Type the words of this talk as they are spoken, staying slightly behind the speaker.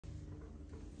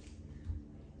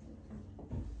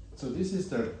So this is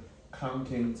the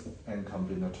counting and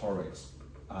combinatorics.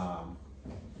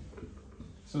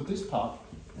 So this part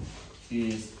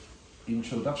is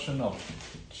introduction of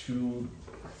two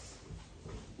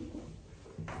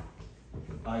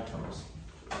items,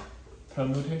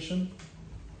 permutation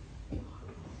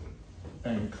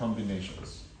and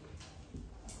combinations.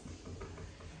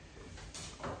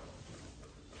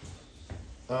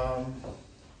 I'm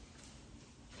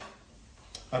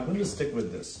going to stick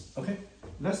with this. Okay,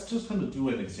 let's just kind of do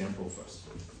an example first.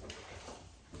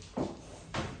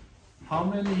 How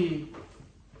many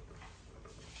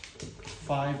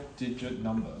 5-digit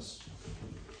numbers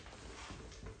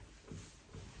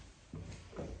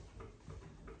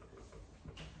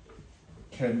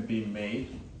can be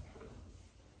made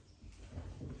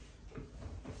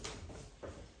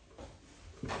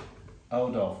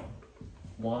out of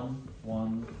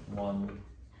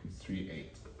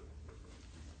 11138?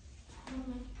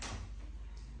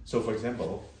 So for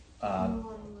example,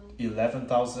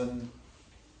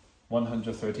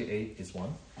 11,138 is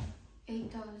one.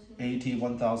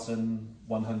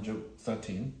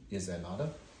 81,113 is another.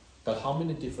 But how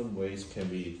many different ways can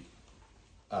we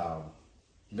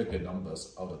make the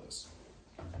numbers out of this?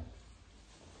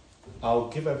 I'll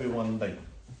give everyone like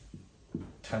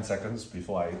 10 seconds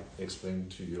before I explain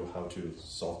to you how to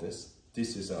solve this.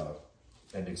 This is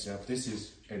an example. This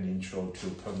is an intro to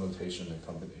permutation and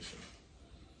combination.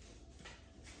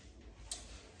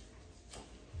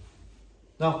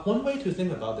 Now, one way to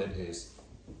think about it is,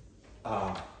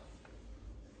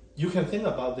 you can think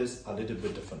about this a little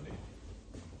bit differently.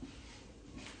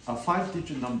 A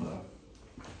 5-digit number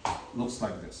looks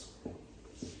like this.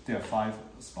 There are 5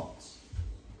 spots.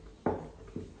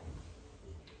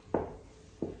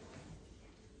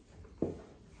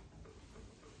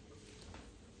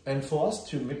 And for us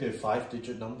to make a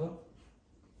 5-digit number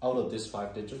out of these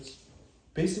 5 digits,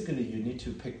 basically you need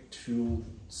to pick 2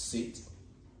 seeds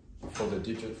for the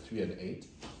digit 3 and 8,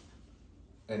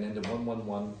 and then the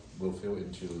 111 will fill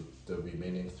into the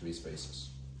remaining 3 spaces.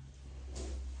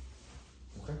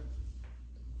 Okay.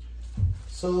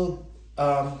 So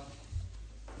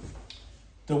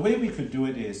the way we could do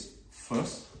it is,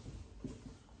 first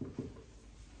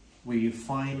we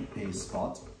find a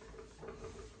spot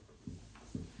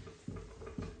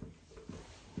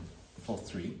for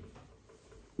 3.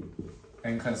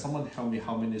 And can someone tell me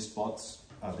how many spots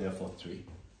are there for 3?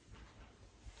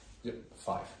 Yep,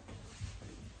 5.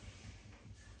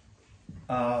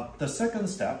 The second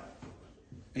step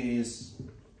is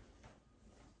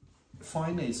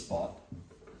find a spot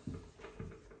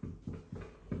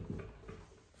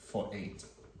for 8.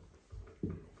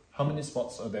 How many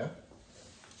spots are there?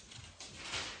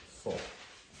 4.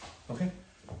 Okay.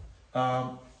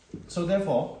 So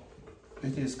therefore,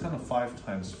 it is kind of 5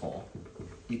 times 4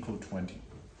 equal 20.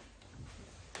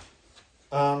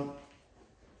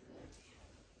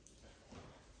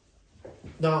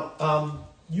 Now,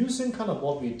 using kind of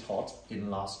what we taught in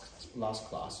last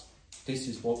class, this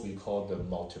is what we call the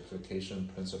multiplication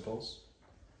principles.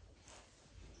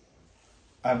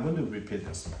 I'm going to repeat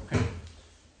this, okay?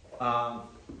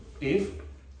 If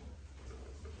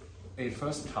a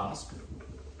first task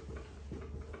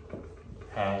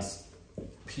has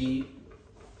P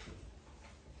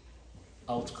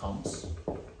outcomes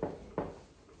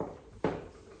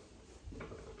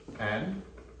and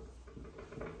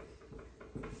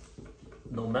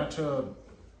no matter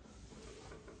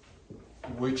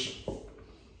which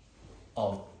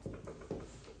of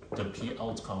the P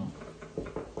outcome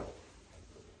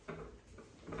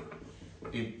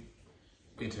it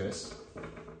is,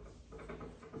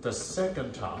 the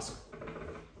second task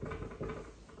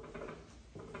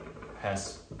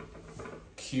has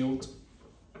Q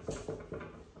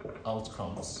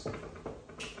outcomes,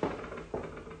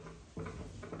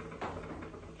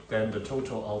 then the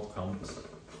total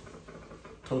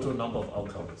number of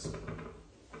outcomes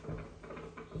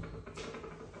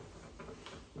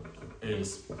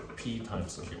is P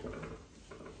times Q.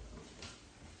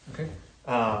 Okay.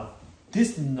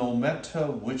 This, no matter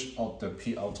which of the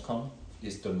P outcome,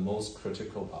 is the most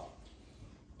critical part.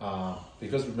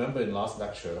 Because remember in last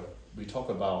lecture, we talked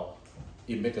about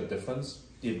it make a difference.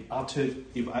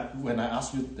 When I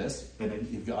ask you this, and then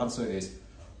if your answer is,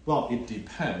 well, it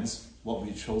depends what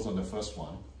we chose on the first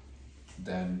one,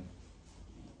 then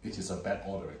it is a bad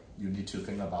ordering. You need to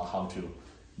think about how to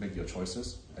make your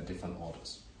choices at different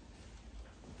orders.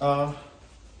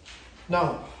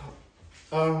 Now,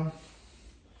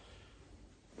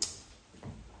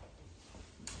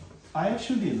 I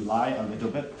actually lie a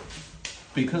little bit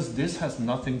because this has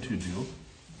nothing to do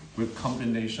with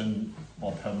combination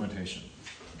or permutation.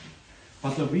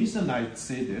 But the reason I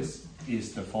say this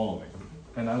is the following,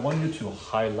 and I want you to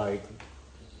highlight,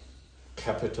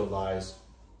 capitalize,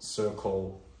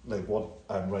 circle, like what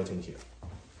I'm writing here.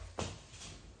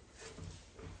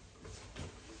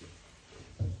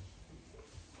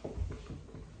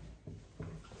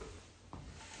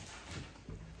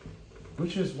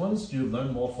 Which is once you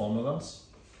learn more formulas,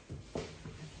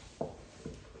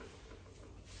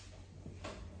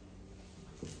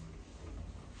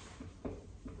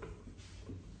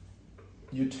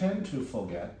 you tend to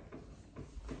forget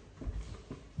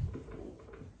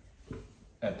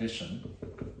addition,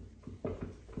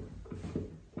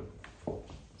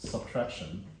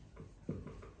 subtraction,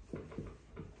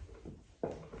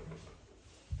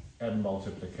 and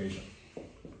multiplication.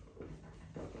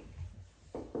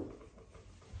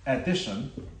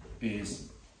 Addition is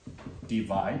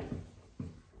divide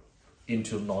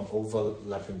into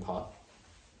non-overlapping part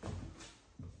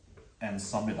and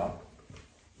sum it up.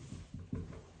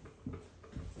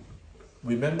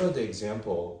 Remember the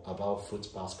example about fruit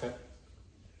basket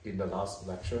in the last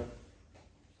lecture?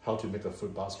 How to make a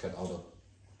fruit basket out of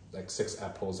like 6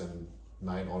 apples and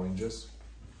 9 oranges?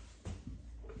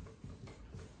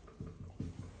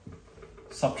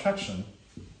 Subtraction.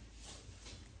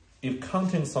 If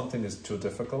counting something is too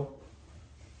difficult,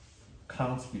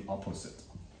 count the opposite.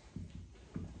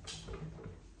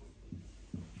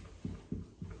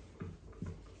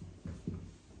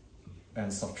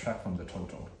 And subtract from the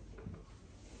total.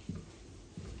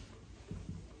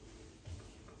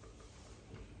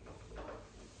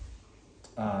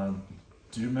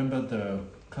 Do you remember the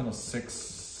kind of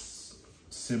 6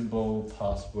 symbol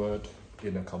password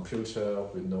in a computer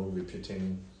with no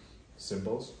repeating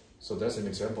symbols? So that's an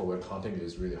example where counting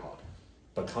is really hard,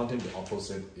 but counting the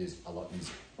opposite is a lot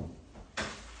easier.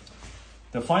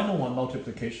 The final one,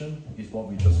 multiplication, is what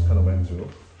we just kind of went through,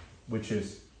 which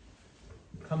is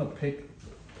kind of pick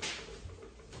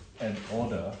an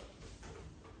order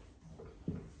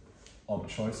of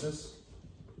choices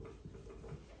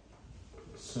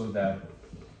so that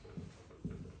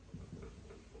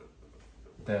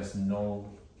there's no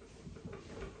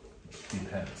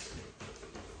depends.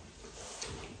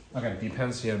 Okay,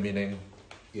 depends here meaning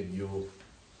if you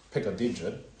pick a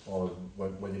digit or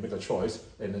when you make a choice,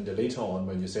 and then later on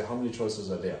when you say how many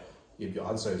choices are there, if your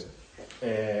answer is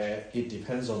it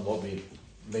depends on what we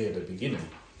made at the beginning,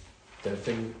 then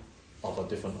think of a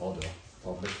different order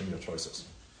of making your choices.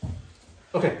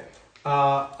 Okay,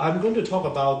 I'm going to talk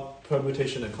about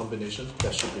permutation and combination.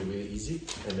 That should be really easy,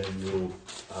 and then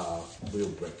we'll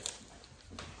break.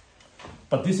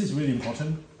 But this is really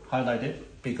important, highlight it,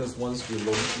 because once we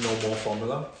know more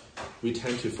formula, we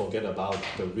tend to forget about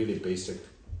the really basic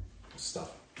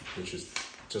stuff, which is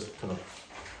just kind of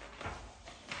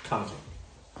counting.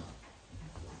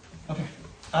 Okay.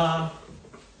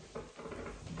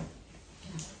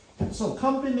 So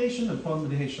combination and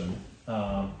permutation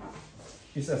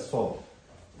is as follows.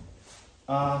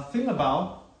 Think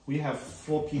about, we have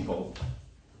 4 people.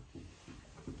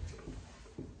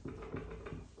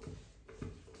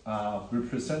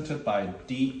 Represented by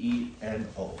D, E, and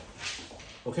O.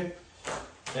 Okay,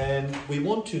 and we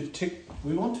want to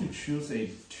choose a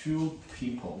 2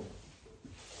 people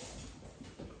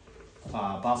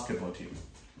basketball team.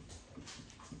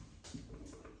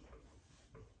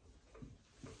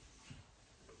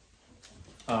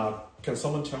 Can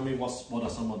someone tell me what are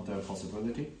some of the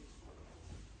possibilities?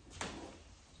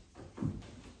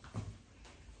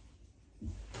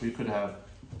 We could have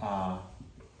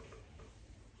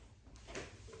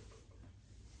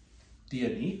D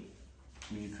and E,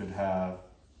 we could have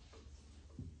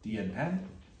D and N,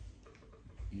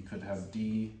 you could have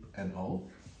D and O.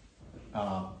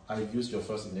 I use your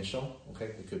first initial, okay?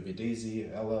 It could be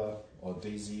Daisy, Ella, or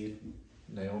Daisy,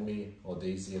 Naomi, or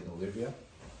Daisy and Olivia.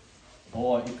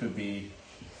 Or it could be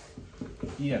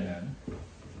E and N,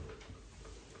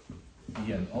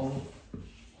 E and O,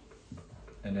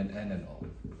 and then N and O.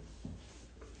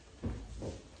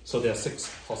 So there are 6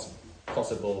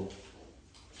 possible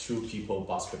 2 people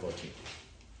basketball team.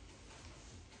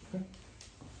 Okay.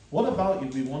 What about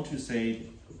if we want to say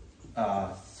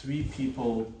 3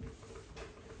 people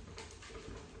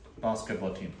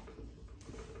basketball team?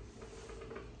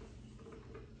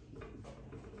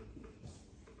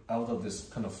 Out of this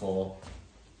kind of 4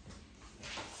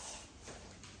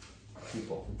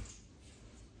 people.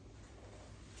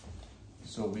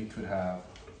 So we could have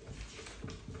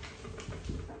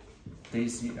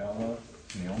Daisy, Ella,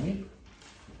 Naomi.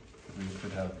 We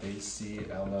could have Daisy,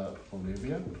 Ella,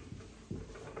 Olivia.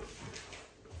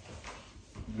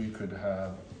 We could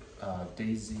have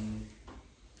Daisy,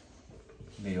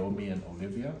 Naomi and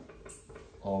Olivia,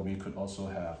 or we could also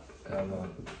have Ella,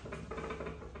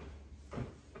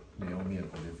 Naomi and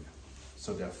Olivia.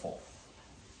 So there are 4.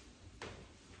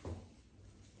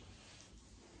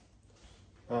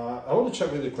 I want to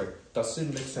check really quick. Does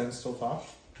it make sense so far?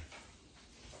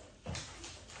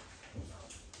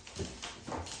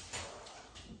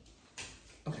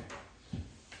 Okay.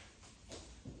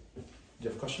 Do you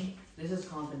have a question? This is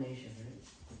combination,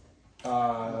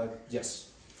 right? Yes.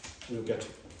 We'll get to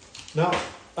it. Now,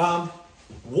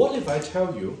 what if I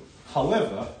tell you,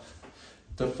 however,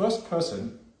 the first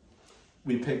person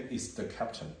we pick is the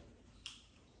captain.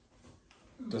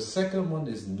 The second one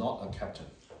is not a captain.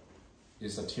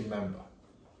 It's a team member.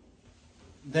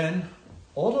 Then,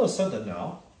 all of a sudden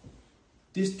now,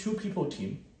 this 2-people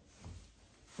team,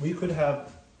 we could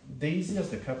have Daisy as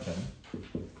the captain,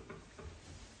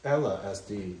 Ella as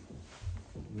the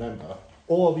member,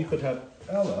 or we could have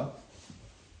Ella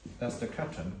as the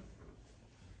captain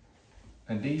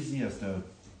and Daisy as the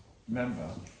member.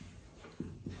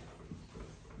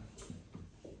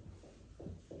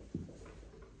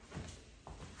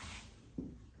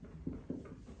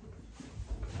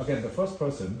 Again, the first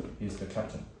person is the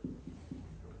captain.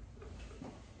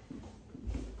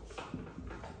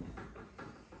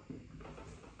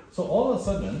 So all of a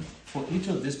sudden, for each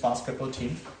of this basketball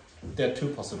team, there are 2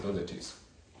 possibilities.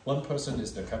 One person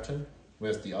is the captain,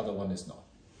 whereas the other one is not.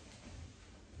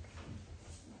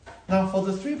 Now for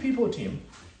the 3-people team,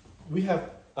 we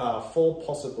have 4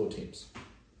 possible teams.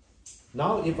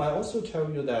 Now if I also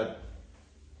tell you that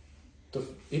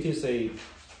it is a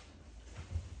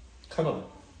kind of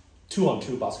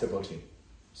 2-on-2 basketball team.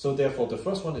 So therefore the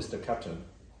first one is the captain,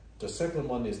 the second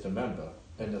one is the member,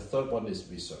 and the third one is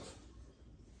reserve.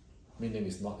 Meaning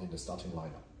it's not in the starting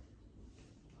lineup.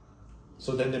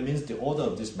 So then that means the order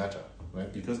of this matter,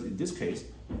 right? Because in this case,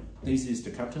 Daisy is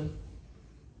the captain,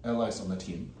 Ella is on the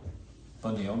team,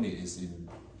 but Naomi is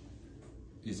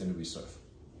in reserve.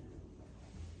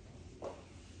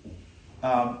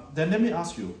 Then let me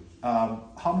ask you,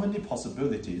 how many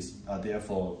possibilities are there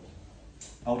for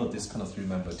out of this kind of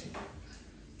 3-member team?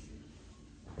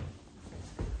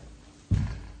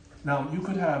 Now you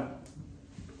could have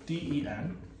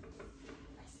DEN.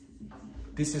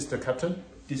 This is the captain,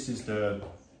 this is the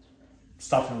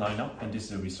starting lineup, and this is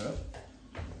the reserve.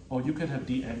 Or you could have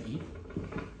DNE.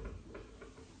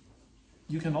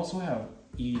 You can also have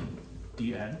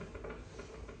EDN,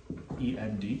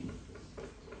 END.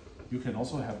 You can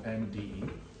also have NDE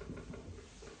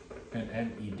and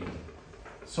NED.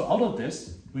 So out of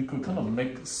this, we could kind of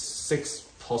make 6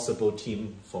 possible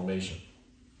team formation.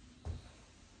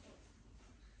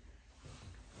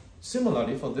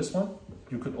 Similarly, for this one,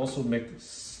 you could also make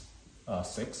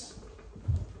 6.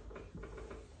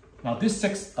 Now, these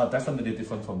 6 are definitely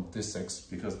different from this 6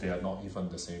 because they are not even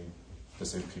the same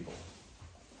people.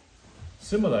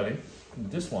 Similarly, in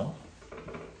this one,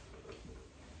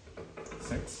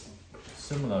 6.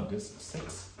 Similar this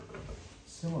 6.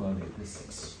 Similarly, this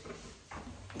 6.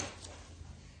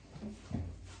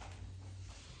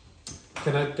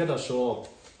 Can I get a show of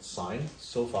sign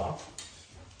so far?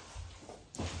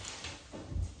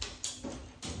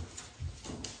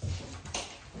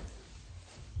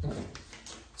 Okay.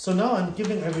 So now I'm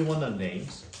giving everyone a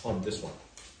names on this one.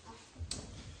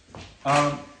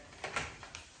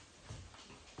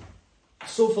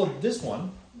 So for this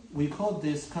one, we call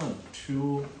this kind of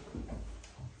 2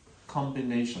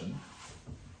 combination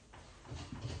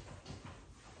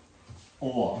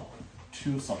or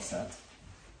 2 subset.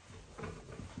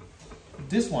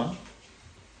 This one,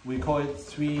 we call it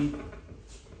 3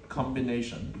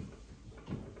 combination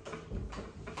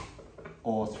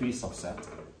or 3 subset.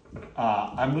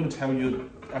 I'm going to tell you,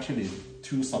 actually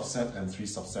 2 subset and 3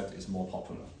 subset is more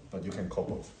popular, but you can call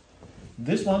both.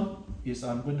 This one is,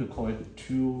 I'm going to call it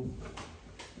 2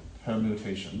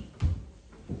 permutation.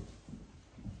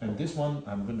 And this one,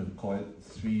 I'm going to call it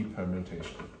 3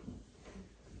 permutation.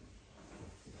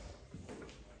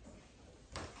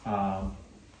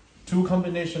 2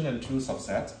 combination and 2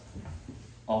 subset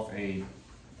of a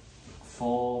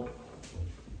 4,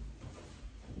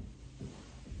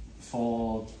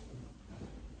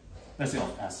 let's say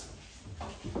of S,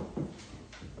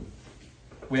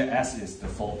 where S is the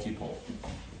 4 people.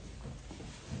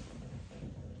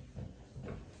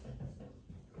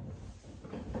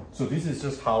 So this is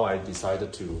just how I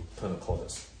decided to kind of call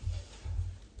this.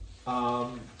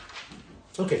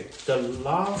 Okay, the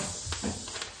last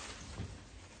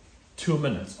 2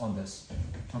 minutes on this.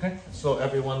 Okay, so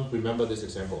everyone remember this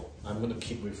example. I'm going to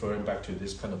keep referring back to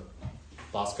this kind of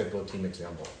basketball team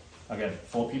example. Again,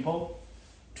 4 people,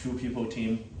 2 people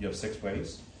team, you have 6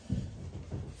 ways.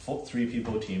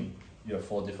 3-people team, you have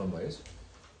 4 different ways.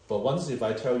 But once if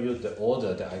I tell you the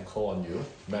order that I call on you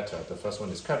matter, the first one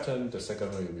is captain, the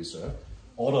second one is reserve,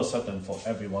 all of a sudden for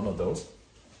every one of those,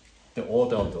 the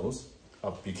order of those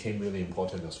became really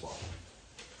important as well.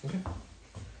 Okay.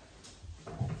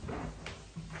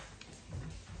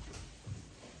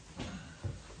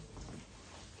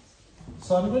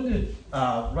 So I'm going to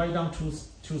write down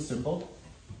two symbols.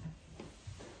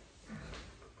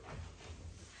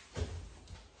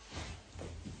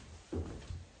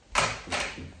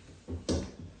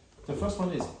 The first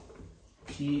one is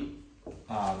P,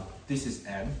 this is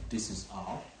N, this is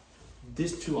R.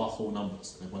 These two are whole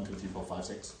numbers, like 1, 2, 3, 4, 5,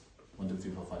 6. 1, 2,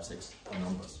 3, 4, 5, 6 are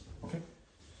numbers, okay?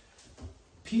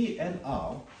 P and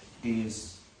R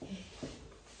is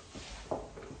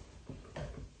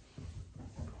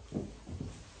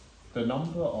the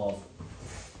number of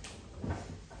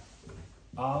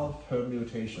R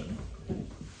permutation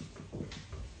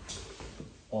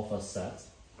of a set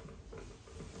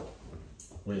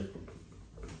with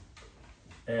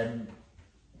n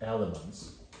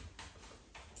elements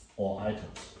or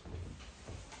items.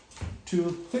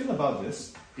 To think about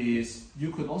this is,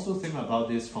 you could also think about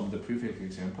this from the previous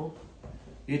example.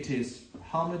 It is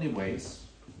how many ways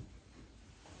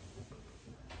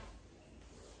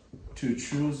to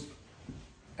choose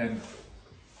an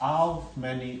how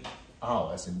many,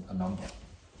 R as in a number,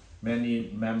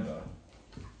 many member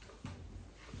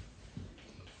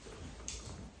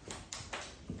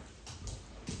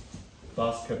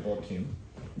basketball team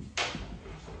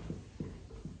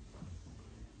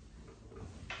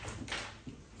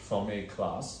from a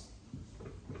class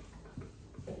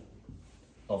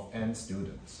of n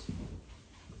students.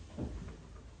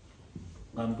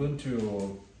 I'm going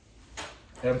to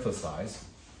emphasize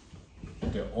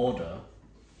the order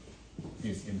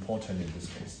is important in this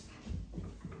case.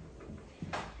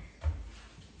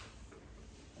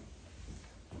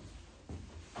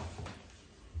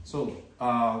 So,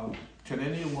 can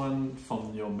anyone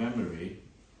from your memory,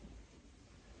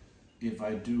 if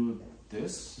I do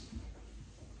this,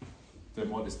 then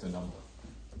what is the number?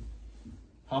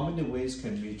 How many ways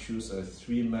can we choose a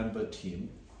 3-member team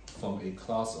from a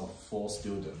class of 4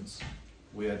 students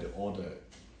where the order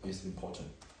is important?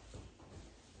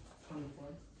 24.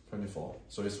 24.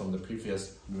 So it's from the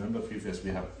previous, remember previous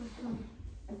we have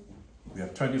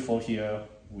 24 here,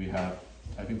 we have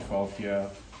I think 12 here,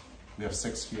 we have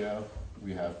 6 here,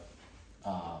 we have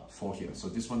 4 here. So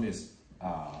this one is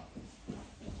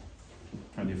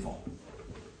 24.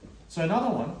 So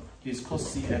another one is called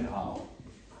CNR.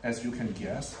 As you can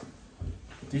guess,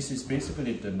 this is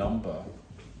basically the number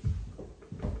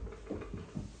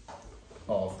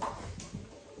of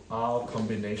R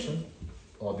combination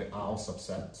or the R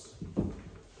subsets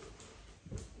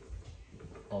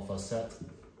of a set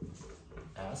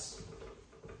S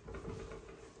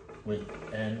with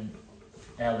n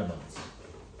elements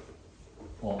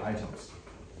or items.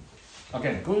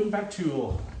 Again, going back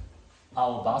to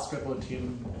our basketball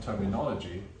team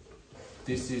terminology,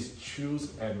 this is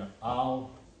choose an R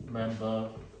member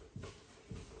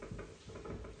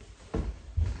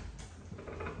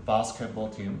basketball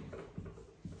team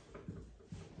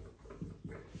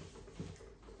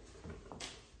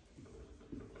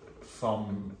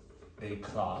from a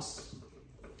class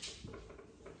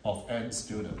of n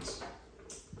students.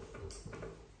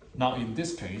 Now in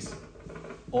this case,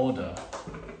 order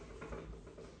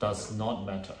does not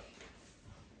matter.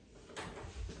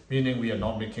 Meaning we are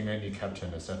not making any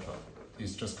captain, etc.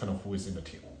 It's just kind of who is in the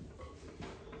team.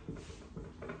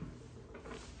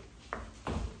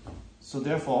 So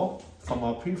therefore, from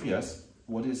our previous,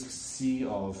 what is C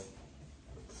of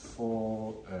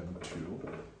 4 and 2?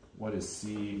 What is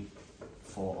C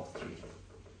 4 of 3?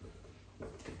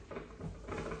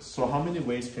 So how many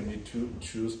ways can we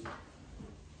choose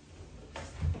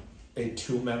a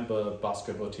 2-member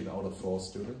basketball team out of 4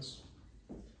 students?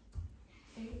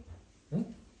 8. Hmm?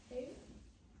 8.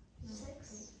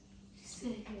 6.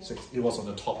 6. It was on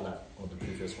the top left of the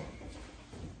previous one.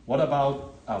 What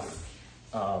about a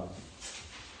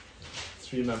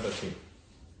 3-member team?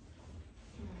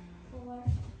 4.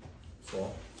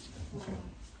 4. Okay.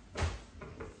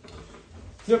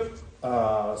 Yep.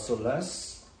 So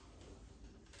let's.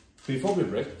 Before we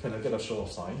break, can I get a show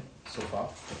of sign so far?